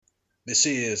This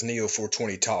is Neo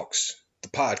 420 Talks, the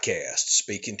podcast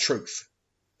speaking truth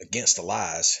against the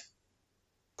lies.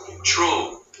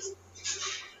 Control.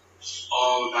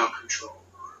 All about control.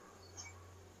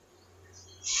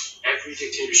 Every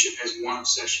dictatorship has one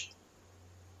obsession,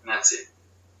 and that's it.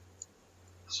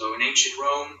 So in ancient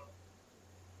Rome,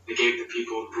 they gave the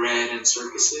people bread and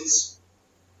circuses.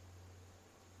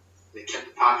 They kept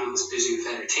the populace busy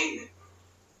with entertainment.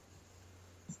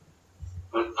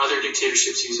 But other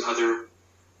dictatorships use other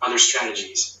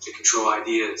strategies to control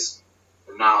ideas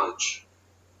and knowledge.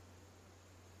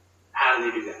 How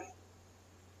do they do that?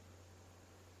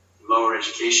 Lower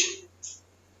education.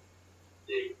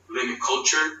 They limit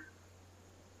culture,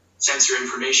 censor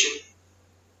information.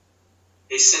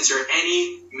 They censor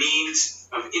any means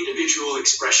of individual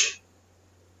expression.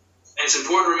 And it's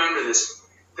important to remember this,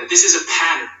 that this is a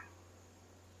pattern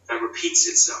that repeats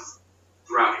itself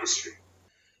throughout history.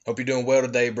 Hope you're doing well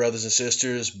today, brothers and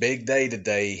sisters. Big day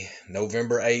today,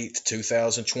 November 8th,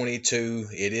 2022.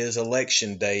 It is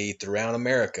election day throughout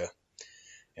America.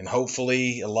 And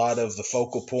hopefully a lot of the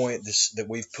focal point that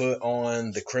we've put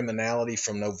on the criminality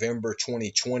from November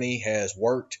 2020 has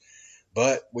worked.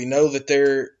 But we know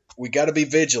that we got to be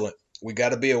vigilant. We got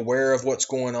to be aware of what's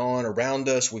going on around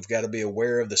us. We've got to be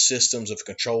aware of the systems of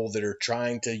control that are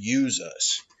trying to use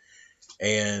us.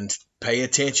 And pay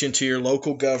attention to your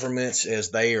local governments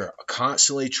as they are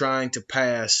constantly trying to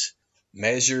pass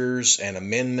measures and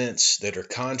amendments that are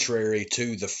contrary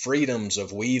to the freedoms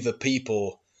of we the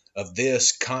people of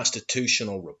this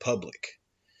constitutional republic.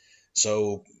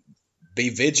 So be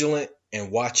vigilant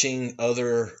and watching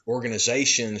other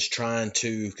organizations trying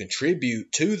to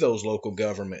contribute to those local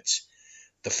governments.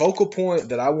 The focal point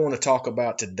that I want to talk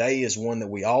about today is one that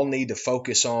we all need to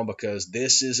focus on, because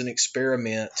this is an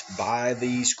experiment by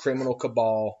these criminal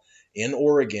cabal in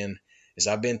Oregon. As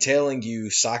I've been telling you,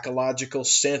 Psychological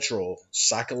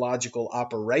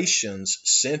Operations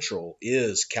Central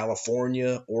is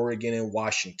California, Oregon, and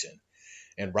Washington.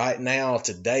 And right now,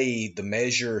 today, the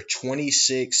measure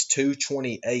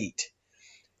 26228,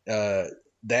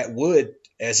 that would,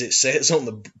 as it says on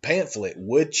the pamphlet,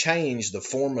 would change the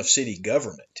form of city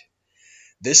government.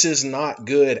 This is not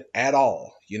good at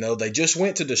all. You know, they just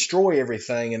went to destroy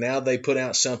everything, and now they put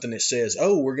out something that says,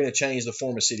 oh, we're going to change the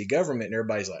form of city government. And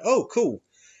everybody's like, oh, cool.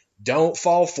 Don't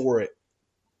fall for it,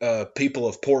 people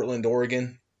of Portland,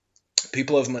 Oregon,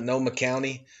 people of Multnomah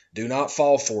County. Do not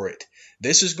fall for it.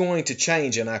 This is going to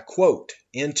change, and I quote,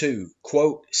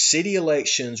 quote, city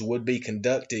elections would be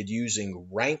conducted using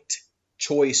ranked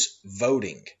choice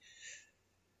voting.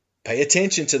 Pay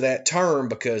attention to that term,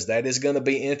 because that is going to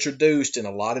be introduced in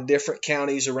a lot of different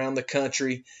counties around the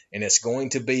country, and it's going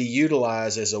to be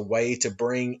utilized as a way to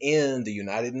bring in the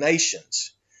United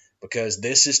Nations, because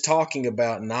this is talking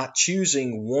about not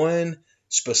choosing one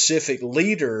specific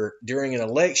leader during an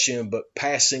election, but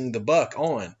passing the buck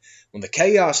on. When the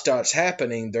chaos starts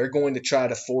happening, they're going to try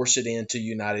to force it into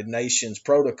United Nations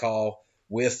protocol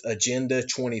with Agenda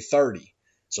 2030.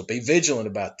 So be vigilant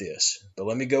about this. But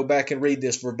let me go back and read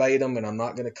this verbatim, and I'm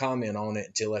not going to comment on it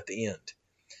until at the end.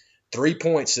 3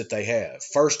 points that they have.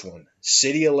 First one,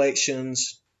 city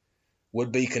elections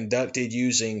would be conducted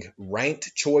using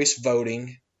ranked choice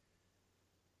voting.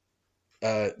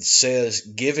 Says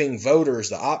giving voters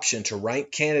the option to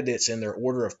rank candidates in their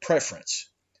order of preference.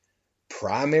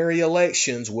 Primary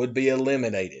elections would be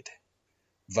eliminated.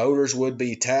 Votes would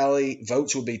be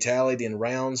tallied in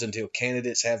rounds until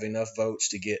candidates have enough votes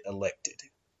to get elected.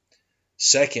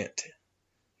 Second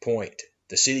point,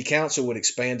 the city council would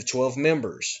expand to 12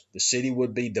 members. The city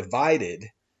would be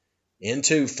divided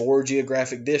into 4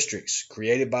 geographic districts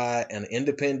created by an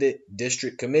independent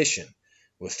district commission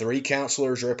with 3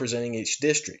 councilors representing each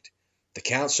district. The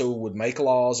council would make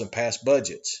laws and pass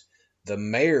budgets. The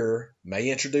mayor may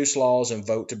introduce laws and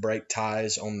vote to break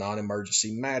ties on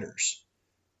non-emergency matters.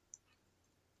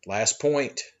 Last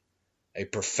point, a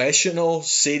professional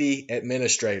city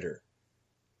administrator,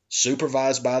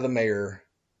 supervised by the mayor,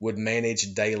 would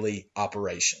manage daily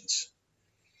operations.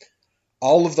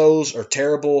 All of those are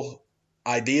terrible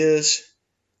ideas.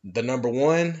 The number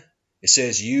one, it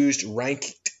says used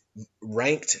ranked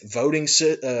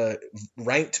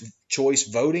choice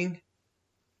voting,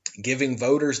 giving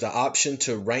voters the option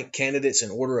to rank candidates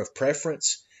in order of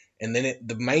preference. And then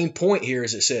the main point here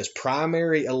is it says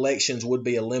primary elections would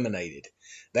be eliminated.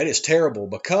 That is terrible,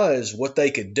 because what they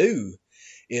could do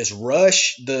is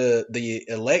rush the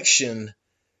election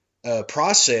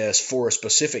process for a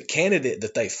specific candidate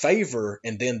that they favor,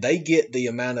 and then they get the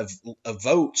amount of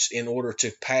votes in order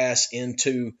to pass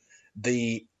into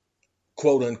the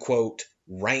quote-unquote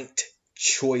ranked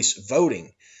choice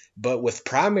voting. But with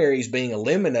primaries being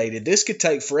eliminated, this could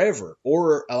take forever.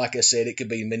 Or, like I said, it could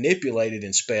be manipulated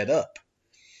and sped up.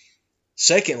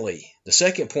 Secondly, the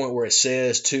second point where it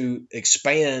says to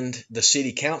expand the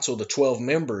city council to 12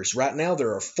 members. Right now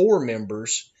there are 4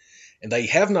 members, and they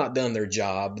have not done their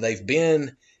job. They've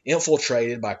been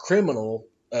infiltrated by criminal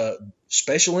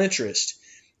special interest.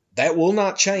 That will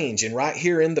not change. And right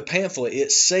here in the pamphlet,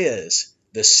 it says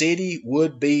the city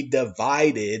would be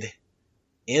divided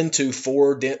into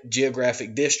 4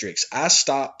 geographic districts. I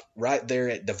stop right there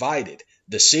at divided.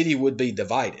 The city would be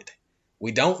divided.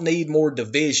 We don't need more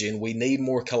division. We need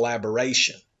more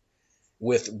collaboration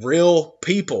with real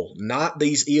people, not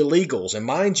these illegals. And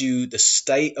mind you, the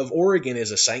state of Oregon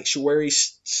is a sanctuary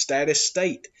status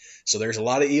state. So there's a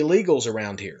lot of illegals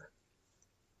around here.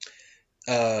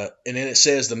 And then it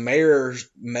says the mayor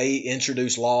may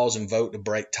introduce laws and vote to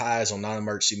break ties on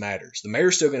non-emergency matters. The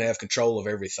mayor's still going to have control of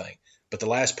everything. But the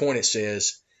last point, it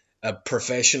says a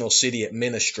professional city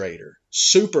administrator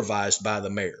supervised by the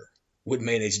mayor would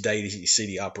manage daily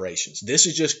city operations. This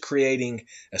is just creating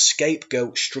a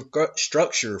scapegoat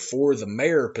structure for the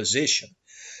mayor position.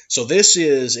 So this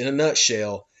is, in a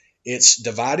nutshell, it's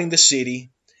dividing the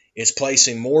city. It's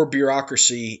placing more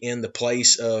bureaucracy in the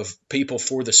place of people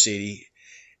for the city.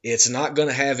 It's not going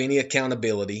to have any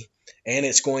accountability, and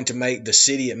it's going to make the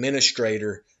city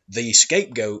administrator the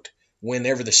scapegoat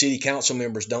whenever the city council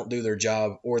members don't do their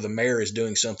job or the mayor is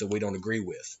doing something we don't agree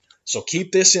with. So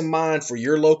keep this in mind for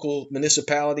your local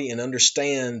municipality and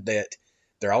understand that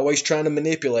they're always trying to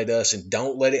manipulate us, and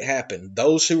don't let it happen.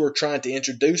 Those who are trying to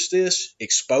introduce this,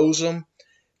 expose them,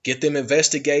 get them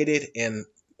investigated, and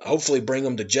hopefully bring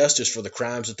them to justice for the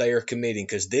crimes that they are committing,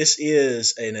 because this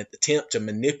is an attempt to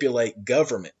manipulate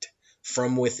government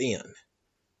from within,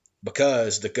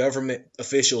 because the government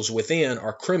officials within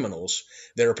are criminals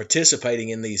that are participating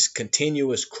in these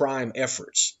continuous crime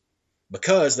efforts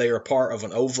because they are part of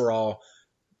an overall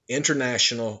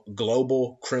international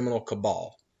global criminal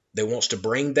cabal that wants to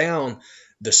bring down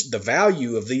the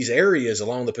value of these areas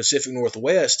along the Pacific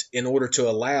Northwest in order to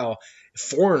allow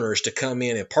foreigners to come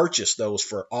in and purchase those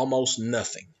for almost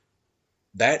nothing.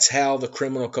 That's how the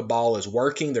criminal cabal is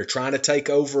working. They're trying to take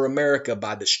over America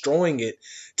by destroying it,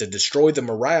 to destroy the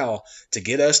morale, to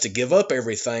get us to give up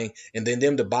everything, and then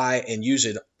them to buy and use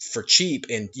it for cheap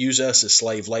and use us as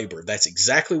slave labor. That's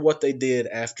exactly what they did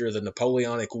after the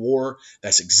Napoleonic War.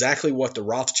 That's exactly what the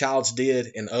Rothschilds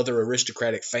did and other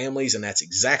aristocratic families, and that's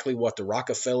exactly what the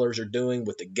Rockefellers are doing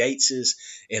with the Gateses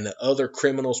and the other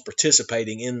criminals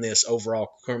participating in this overall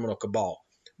criminal cabal.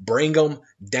 Bring them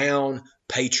down,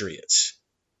 patriots.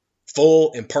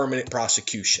 Full and permanent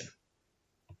prosecution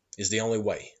is the only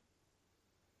way.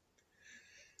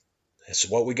 That's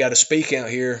what we got to speak out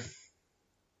here.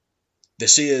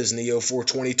 This is Neo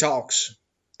 420 Talks,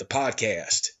 the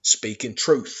podcast, speaking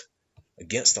truth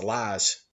against the lies.